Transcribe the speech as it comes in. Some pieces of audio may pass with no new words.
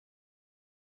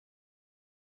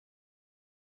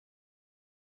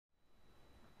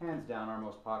Hands down, our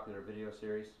most popular video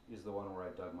series is the one where I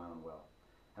dug my own well.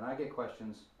 And I get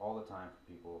questions all the time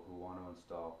from people who want to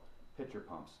install pitcher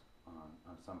pumps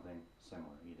on something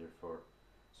similar, either for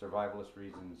survivalist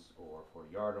reasons or for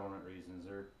yard owner reasons,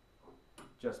 or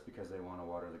just because they want to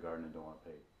water the garden and don't want to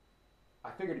pay. I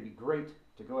figured it'd be great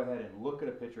to go ahead and look at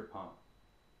a pitcher pump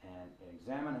and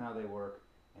examine how they work,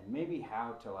 and maybe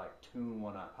how to tune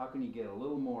one up. How can you get a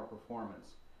little more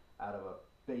performance out of a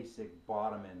basic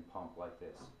bottom end pump like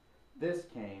this? This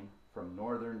came from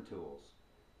Northern Tools.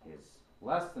 It's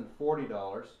less than $40.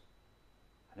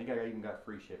 I think I even got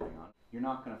free shipping on it. You're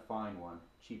not going to find one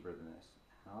cheaper than this.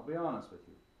 And I'll be honest with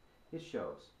you, it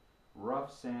shows.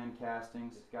 Rough sand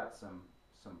castings, it's got some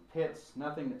pits,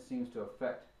 nothing that seems to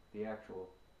affect the actual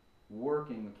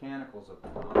working mechanicals of the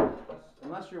pump.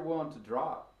 Unless you're willing to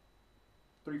drop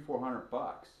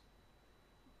 $300-400,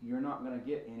 you're not going to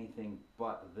get anything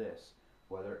but this,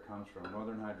 whether it comes from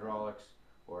Northern Hydraulics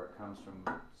or it comes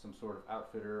from some sort of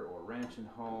outfitter or ranch and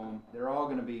home. They're all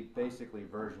going to be basically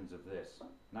versions of this.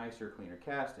 Nicer, cleaner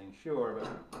casting, sure,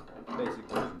 but basic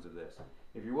versions of this.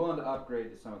 If you're willing to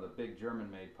upgrade to some of the big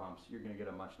German-made pumps, you're going to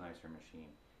get a much nicer machine.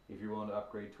 If you're willing to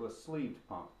upgrade to a sleeved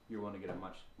pump, you're willing to get a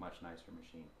much nicer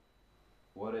machine.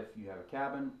 What if you have a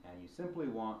cabin and you simply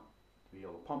want to be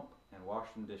able to pump and wash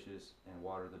some dishes and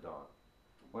water the dog?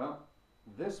 Well,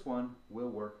 this one will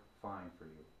work fine for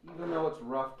you. Even though it's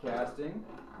rough casting,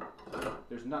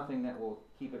 there's nothing that will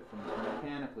keep it from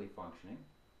mechanically functioning.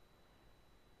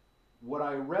 What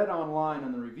I read online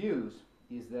in the reviews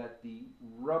is that the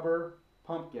rubber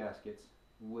pump gaskets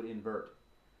would invert,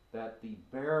 that the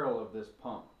barrel of this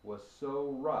pump was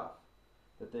so rough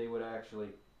that they would actually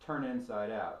turn inside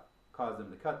out, cause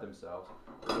them to cut themselves,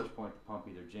 at which point the pump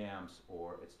either jams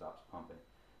or it stops pumping.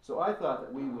 So I thought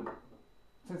that we would,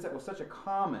 since that was such a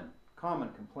common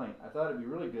complaint, I thought it'd be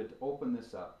really good to open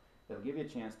this up. It'll give you a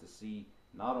chance to see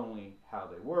not only how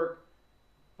they work,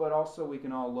 but also we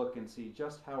can all look and see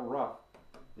just how rough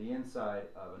the inside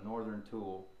of a Northern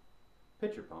Tool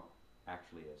pitcher pump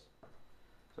actually is.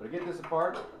 So to get this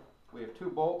apart, we have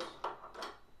two bolts,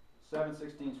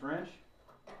 7/16 inch,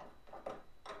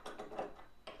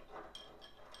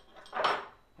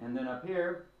 and then up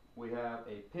here we have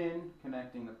a pin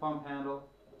connecting the pump handle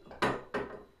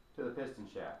to the piston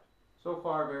shaft. So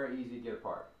far, very easy to get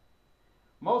apart.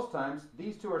 Most times,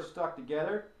 these two are stuck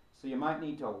together, so you might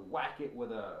need to whack it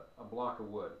with a block of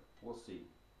wood. We'll see.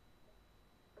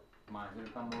 Mine's going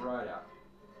to come right out.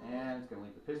 And it's going to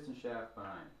leave the piston shaft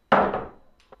behind.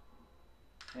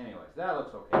 Anyways, that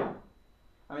looks okay.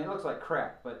 I mean, it looks like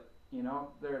crap, but, you know,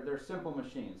 they're simple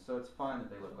machines, so it's fine that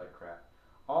they look like crap.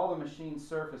 All the machine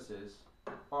surfaces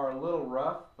are a little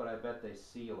rough, but I bet they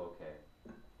seal okay.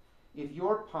 If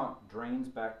your pump drains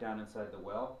back down inside the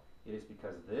well, it is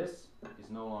because this is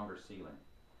no longer sealing.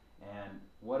 And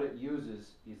what it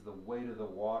uses is the weight of the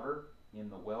water in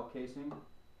the well casing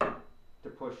to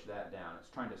push that down. It's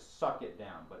trying to suck it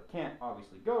down, but it can't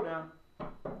obviously go down,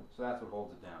 so that's what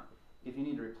holds it down. If you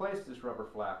need to replace this rubber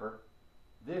flapper,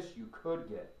 this you could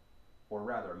get, or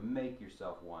rather make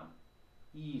yourself one,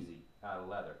 easy out of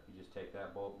leather. You just take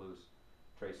that bolt loose,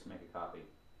 trace, make a copy,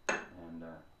 and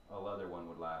a leather one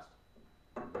would last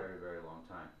a very, very long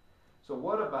time. So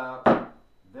what about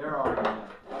their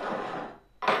argument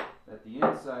that the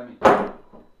inside,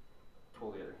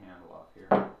 pull the other handle off here.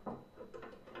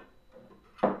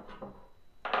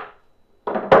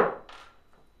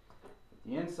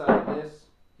 The inside of this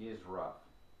is rough.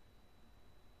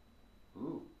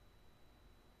 Ooh.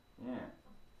 Yeah,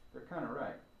 they're kind of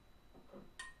right.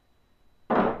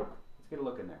 Let's get a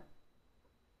look in there.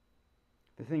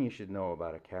 The thing you should know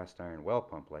about a cast iron well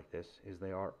pump like this is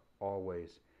they are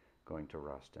always going to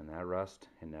rust, and that rust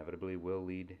inevitably will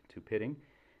lead to pitting,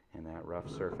 and that rough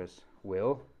surface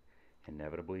will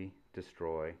inevitably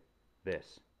destroy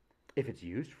this. If it's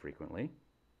used frequently,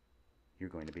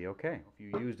 you're going to be okay. If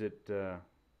you used it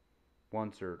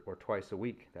once or twice a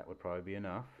week, that would probably be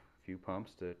enough, a few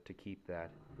pumps to keep that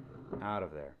out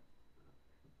of there.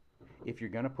 If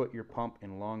you're going to put your pump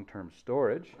in long-term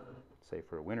storage, say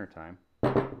for winter time,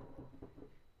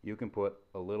 you can put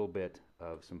a little bit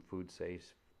of some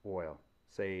food-safe oil,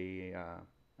 say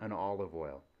an olive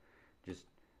oil. Just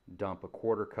dump a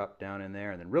quarter cup down in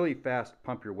there and then really fast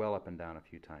pump your well up and down a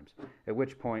few times. At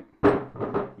which point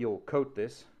you'll coat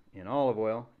this in olive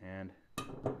oil, and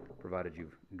provided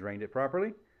you've drained it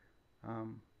properly,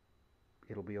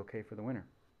 it'll be okay for the winter.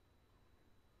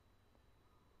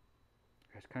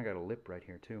 It's kind of got a lip right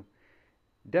here too.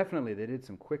 Definitely they did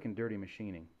some quick and dirty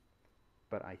machining,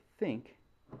 but I think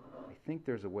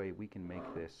there's a way we can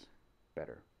make this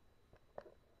better.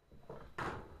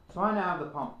 So I now have the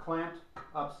pump clamped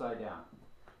upside down.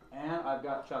 And I've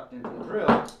got chucked into the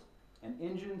drill an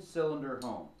engine cylinder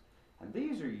hone. And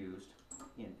these are used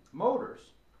in motors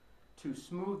to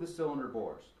smooth the cylinder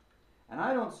bores. And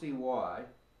I don't see why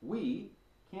we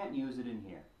can't use it in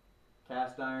here.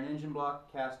 Cast iron engine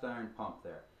block, cast iron pump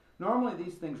there. Normally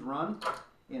these things run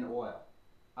in oil.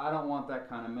 I don't want that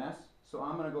kind of mess, so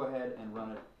I'm going to go ahead and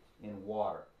run it in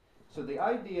water. So the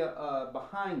idea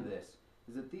behind this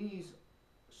is that these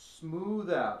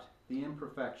smooth out the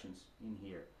imperfections in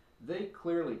here. They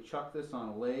clearly chucked this on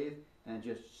a lathe and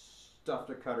just stuffed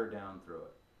a cutter down through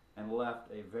it and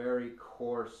left a very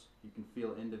coarse, you can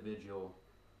feel individual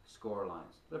score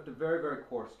lines. Left a very, very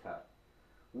coarse cut.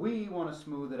 We want to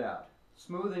smooth it out.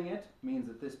 Smoothing it means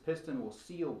that this piston will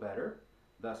seal better,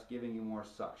 thus giving you more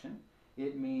suction.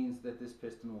 It means that this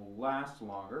piston will last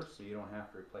longer, so you don't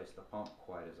have to replace the pump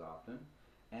quite as often.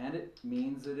 And it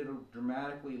means that it'll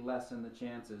dramatically lessen the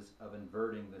chances of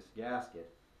inverting this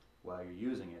gasket while you're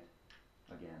using it,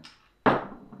 again,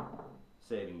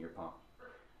 saving your pump.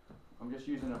 I'm just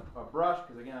using a brush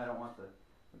because, again, I don't want the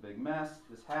big mess.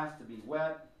 This has to be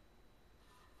wet.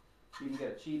 You can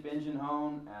get a cheap engine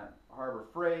hone at Harbor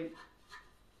Freight.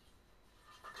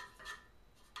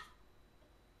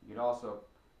 You could also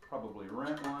probably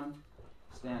rent one,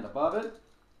 stand above it,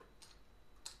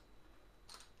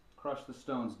 crush the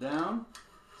stones down,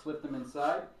 slip them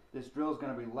inside. This drill is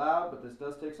going to be loud, but this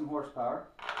does take some horsepower.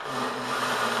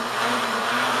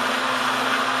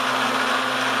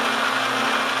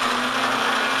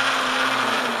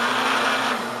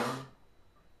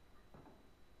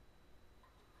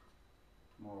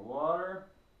 More water.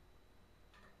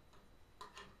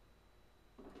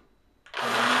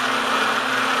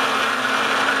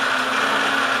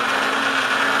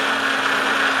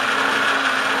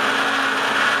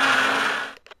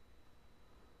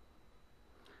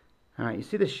 Alright, you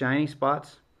see the shiny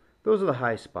spots? Those are the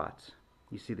high spots.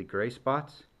 You see the gray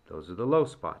spots? Those are the low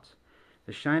spots.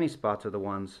 The shiny spots are the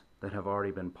ones that have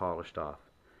already been polished off.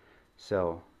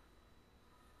 So,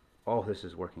 oh, this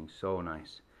is working so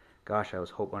nice. Gosh, I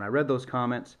was hoping, when I read those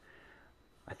comments,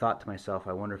 I thought to myself,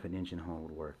 I wonder if an engine hone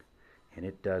would work. And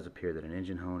it does appear that an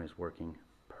engine hone is working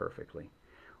perfectly.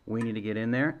 We need to get in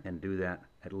there and do that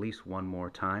at least one more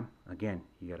time. Again,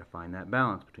 you got to find that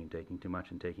balance between taking too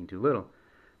much and taking too little.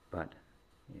 But,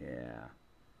 yeah,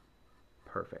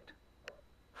 perfect.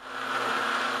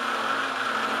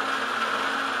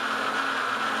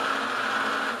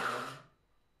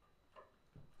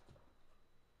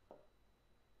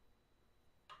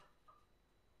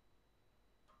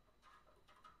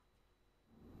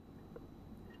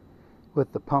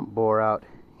 With the pump bore out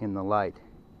in the light,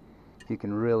 you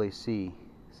can really see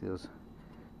those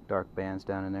dark bands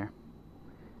down in there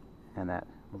and that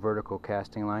vertical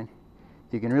casting line.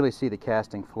 You can really see the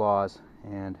casting flaws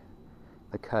and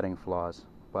the cutting flaws,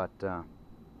 but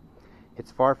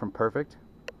it's far from perfect,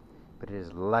 but it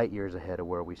is light years ahead of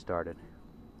where we started.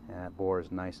 And that bore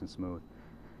is nice and smooth.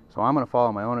 So I'm going to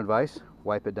follow my own advice,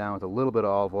 wipe it down with a little bit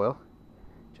of olive oil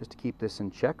just to keep this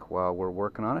in check while we're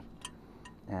working on it,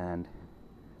 and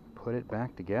put it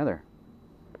back together.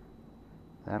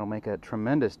 That'll make a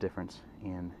tremendous difference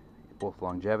in both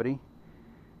longevity,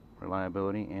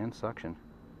 reliability, and suction.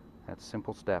 That's a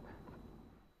simple step.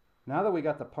 Now that we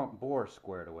got the pump bore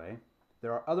squared away,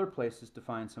 there are other places to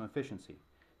find some efficiency.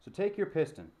 So take your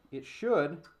piston. It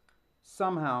should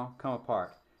somehow come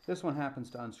apart. This one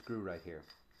happens to unscrew right here.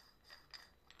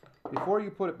 Before you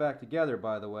put it back together,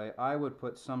 by the way, I would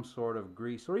put some sort of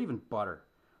grease or even butter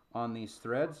on these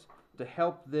threads to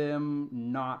help them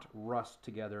not rust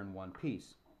together in one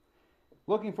piece.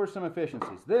 Looking for some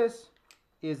efficiencies. This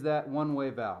is that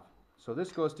one-way valve. So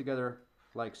this goes together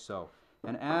like so.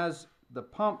 And as the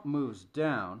pump moves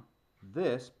down,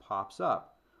 this pops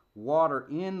up. Water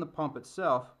in the pump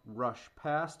itself rush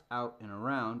past, out, and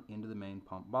around into the main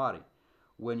pump body.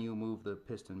 When you move the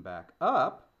piston back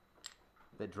up,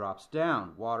 that drops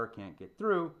down. Water can't get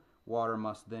through. Water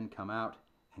must then come out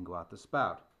and go out the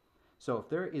spout. So if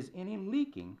there is any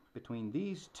leaking between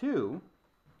these two,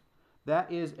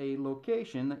 that is a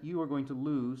location that you are going to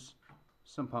lose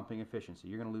some pumping efficiency.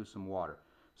 You're going to lose some water.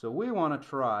 So we want to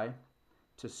try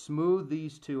to smooth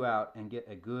these two out and get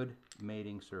a good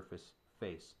mating surface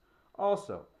face.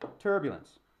 Also,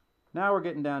 turbulence. Now we're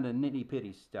getting down to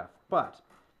nitty-pitty stuff, but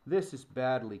this is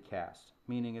badly cast,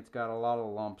 meaning it's got a lot of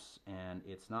lumps and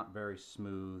it's not very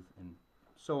smooth and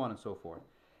so on and so forth.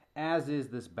 As is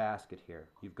this basket here.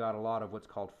 You've got a lot of what's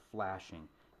called flashing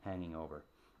hanging over.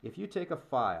 If you take a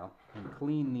file and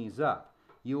clean these up,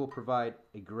 you will provide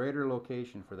a greater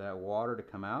location for that water to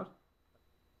come out.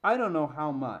 I don't know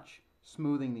how much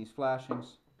smoothing these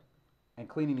flashings and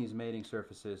cleaning these mating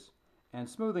surfaces and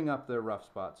smoothing up the rough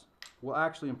spots will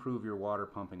actually improve your water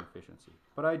pumping efficiency.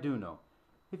 But I do know,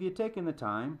 if you've taken the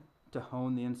time to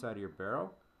hone the inside of your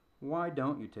barrel, why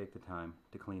don't you take the time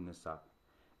to clean this up?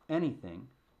 Anything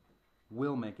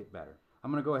will make it better.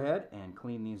 I'm going to go ahead and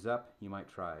clean these up. You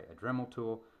might try a Dremel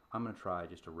tool. I'm going to try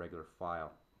just a regular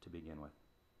file to begin with.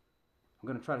 I'm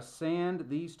going to try to sand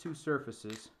these two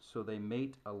surfaces so they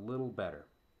mate a little better.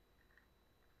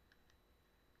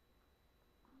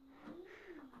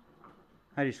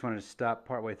 I just wanted to stop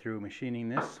partway through machining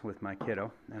this with my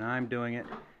kiddo, and I'm doing it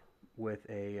with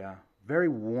a very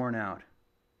worn out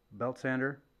belt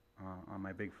sander on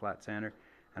my big flat sander,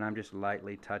 and I'm just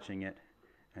lightly touching it,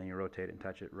 and you rotate it and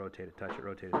touch it, rotate it, touch it,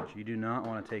 rotate it, touch it. You do not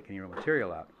want to take any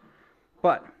material out.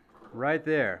 But right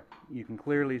there you can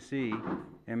clearly see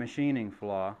a machining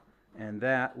flaw, and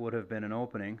that would have been an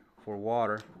opening for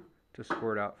water to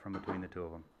squirt out from between the two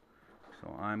of them.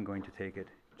 So I'm going to take it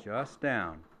just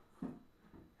down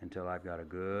until I've got a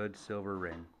good silver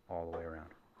ring all the way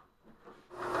around.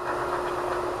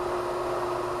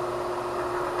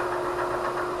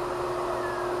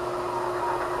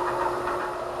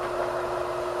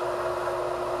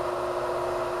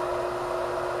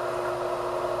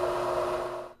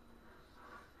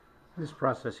 This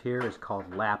process here is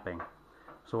called lapping.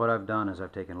 So what I've done is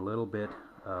I've taken a little bit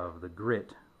of the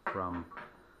grit from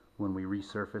when we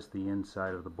resurfaced the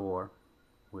inside of the bore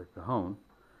with the hone.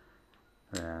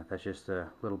 That's just a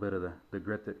little bit of the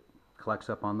grit that collects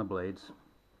up on the blades,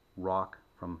 rock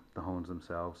from the hones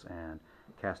themselves, and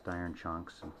cast iron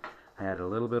chunks. And I added a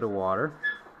little bit of water,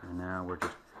 and now we're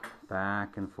just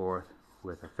back and forth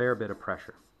with a fair bit of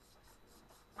pressure.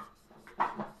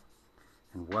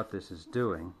 And what this is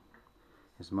doing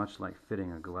is much like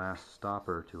fitting a glass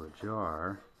stopper to a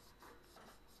jar.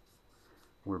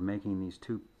 We're making these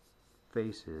two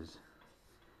faces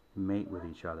mate with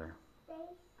each other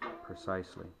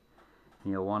precisely.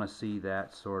 And you'll want to see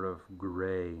that sort of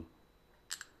gray.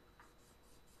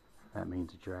 That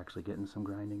means that you're actually getting some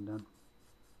grinding done.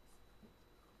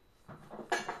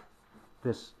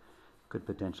 This could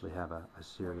potentially have a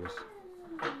serious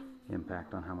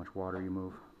impact on how much water you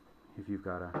move if you've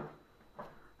got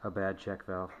a bad check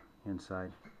valve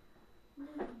inside.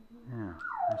 Yeah,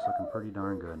 that's looking pretty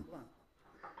darn good.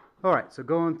 Alright, so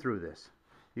going through this,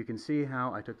 you can see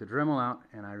how I took the Dremel out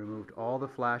and I removed all the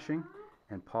flashing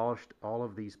and polished all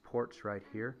of these ports right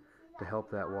here to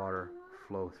help that water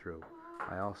flow through.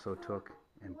 I also took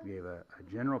and gave a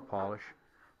general polish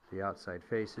to the outside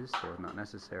faces, so not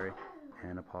necessary,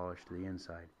 and a polish to the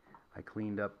inside. I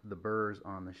cleaned up the burrs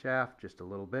on the shaft just a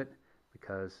little bit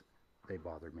because they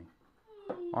bothered me.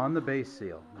 On the base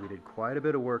seal, we did quite a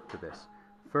bit of work to this.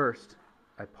 First,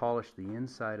 I polished the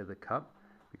inside of the cup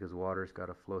because water's got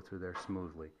to flow through there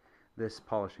smoothly. This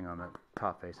polishing on the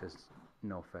top face has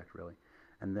no effect really.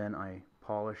 And then I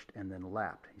polished and then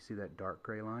lapped. You see that dark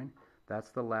gray line? That's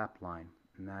the lap line,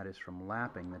 and that is from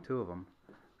lapping the two of them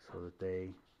so that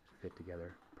they fit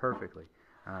together perfectly.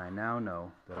 And I now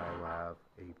know that I will have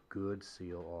a good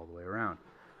seal all the way around.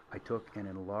 I took and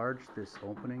enlarged this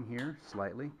opening here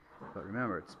slightly, but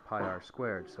remember it's pi r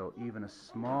squared, so even a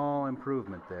small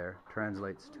improvement there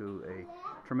translates to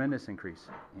a tremendous increase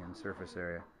in surface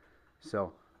area.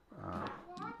 So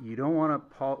you don't want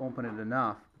to open it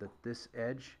enough that this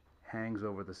edge hangs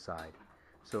over the side.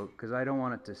 So, because I don't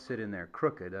want it to sit in there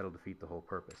crooked, that'll defeat the whole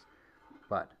purpose.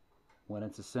 But when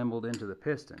it's assembled into the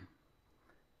piston,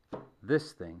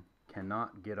 this thing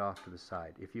cannot get off to the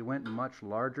side. If you went much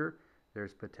larger,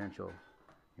 there's potential,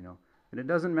 you know, and it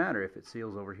doesn't matter if it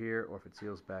seals over here or if it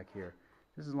seals back here,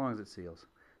 just as long as it seals.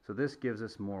 So this gives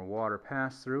us more water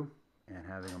pass through, and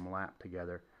having them lap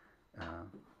together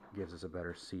gives us a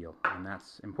better seal, and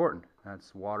that's important.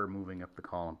 That's water moving up the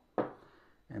column.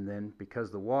 And then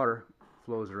because the water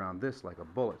flows around this like a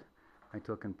bullet, I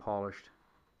took and polished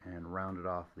and rounded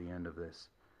off the end of this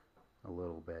a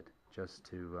little bit just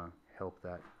to help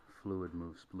that fluid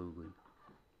move smoothly.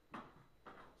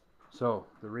 So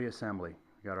the reassembly,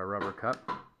 we got our rubber cup,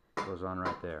 goes on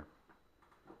right there.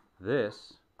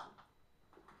 This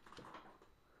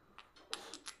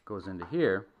goes into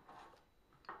here,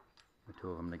 the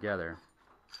two of them together.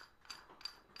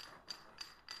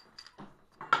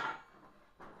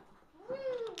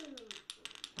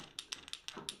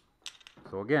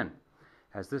 So again,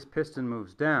 as this piston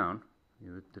moves down,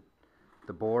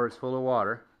 the bore is full of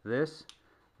water. This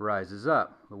rises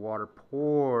up. The water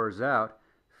pours out,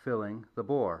 filling the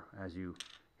bore. As you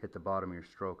hit the bottom of your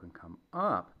stroke and come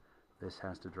up, this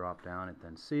has to drop down. It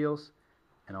then seals,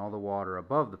 and all the water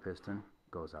above the piston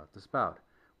goes out the spout,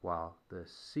 while the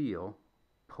seal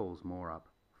pulls more up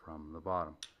from the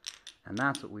bottom. And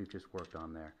that's what we've just worked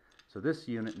on there. So this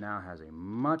unit now has a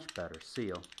much better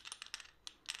seal,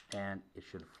 and it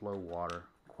should flow water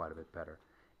quite a bit better.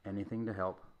 Anything to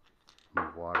help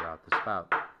move water out the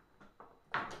spout.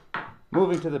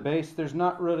 Moving to the base, there's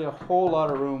not really a whole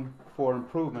lot of room for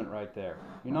improvement right there.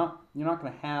 You're not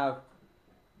going to have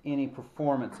any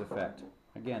performance effect.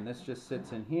 Again, this just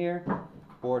sits in here,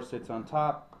 bore sits on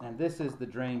top, and this is the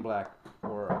drain back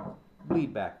or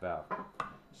bleed back valve.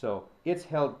 So it's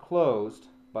held closed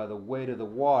by the weight of the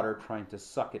water trying to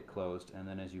suck it closed, and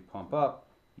then as you pump up,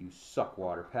 you suck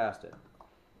water past it.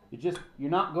 You're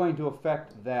not going to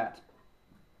affect that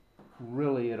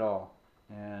really at all.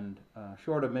 And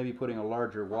short of maybe putting a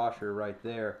larger washer right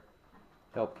there,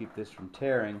 help keep this from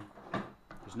tearing,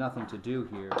 there's nothing to do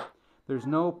here. There's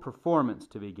no performance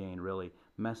to be gained really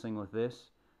messing with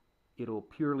this. It'll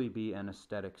purely be an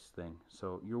aesthetics thing.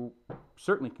 So you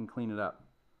certainly can clean it up,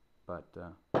 but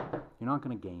you're not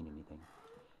going to gain anything.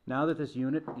 Now that this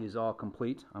unit is all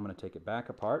complete, I'm going to take it back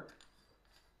apart.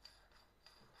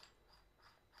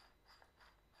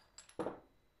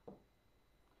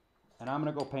 And I'm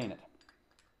going to go paint it.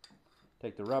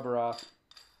 Take the rubber off,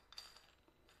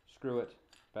 screw it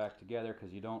back together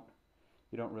because you don't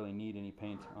really need any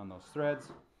paint on those threads.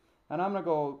 And I'm going to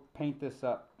go paint this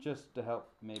up just to help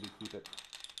maybe keep it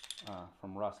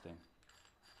from rusting.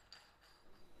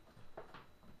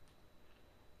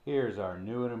 Here's our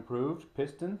new and improved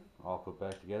piston, all put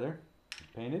back together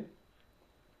and painted.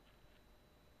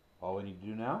 All we need to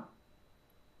do now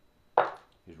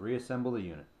is reassemble the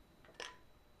unit.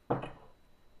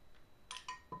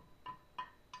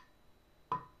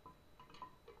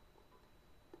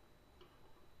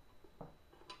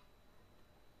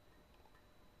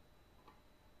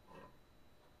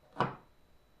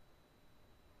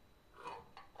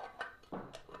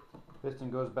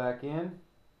 Piston goes back in.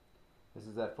 This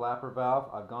is that flapper valve.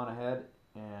 I've gone ahead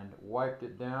and wiped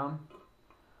it down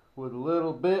with a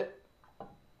little bit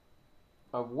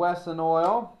of Wesson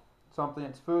oil, something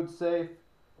that's food safe,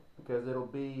 because it'll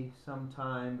be some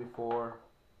time before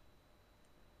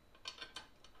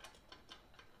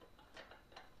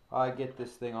I get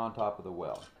this thing on top of the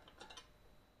well.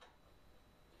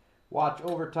 Watch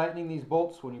over tightening these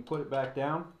bolts when you put it back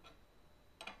down.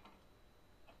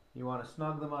 You want to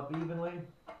snug them up evenly.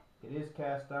 It is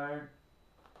cast iron.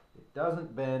 It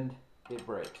doesn't bend, it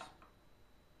breaks.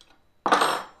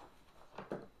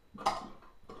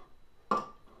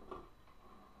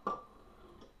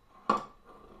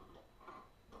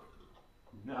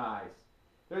 Nice.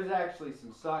 There's actually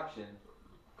some suction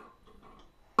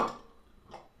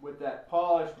with that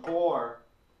polished bore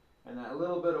and that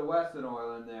little bit of Wesson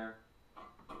oil in there.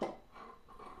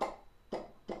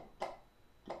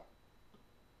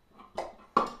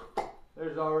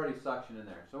 There's already suction in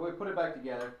there. So we put it back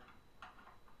together.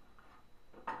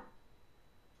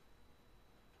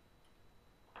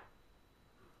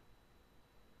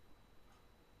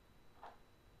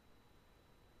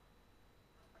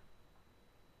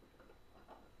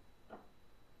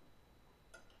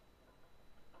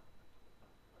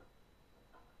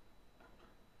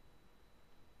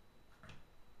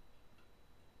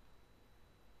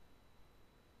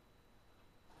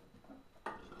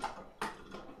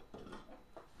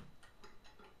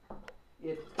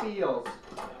 It feels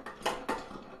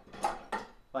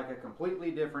like a completely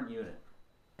different unit.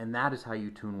 And that is how you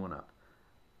tune one up.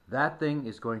 That thing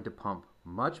is going to pump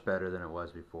much better than it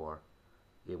was before.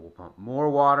 It will pump more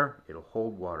water. It'll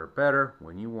hold water better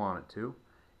when you want it to.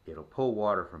 It'll pull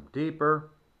water from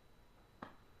deeper.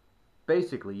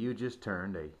 Basically, you just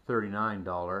turned a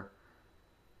 $39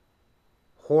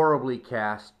 horribly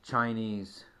cast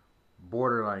Chinese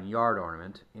borderline yard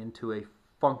ornament into a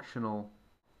functional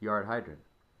yard hydrant.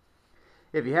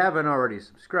 If you haven't already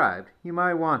subscribed, you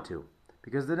might want to,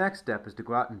 because the next step is to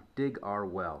go out and dig our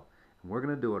well. And we're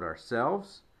going to do it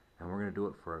ourselves, and we're going to do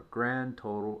it for a grand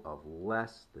total of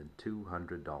less than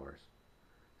 $200. So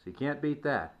you can't beat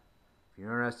that. If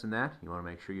you're interested in that, you want to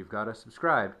make sure you've got us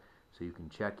subscribed so you can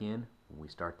check in when we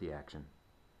start the action.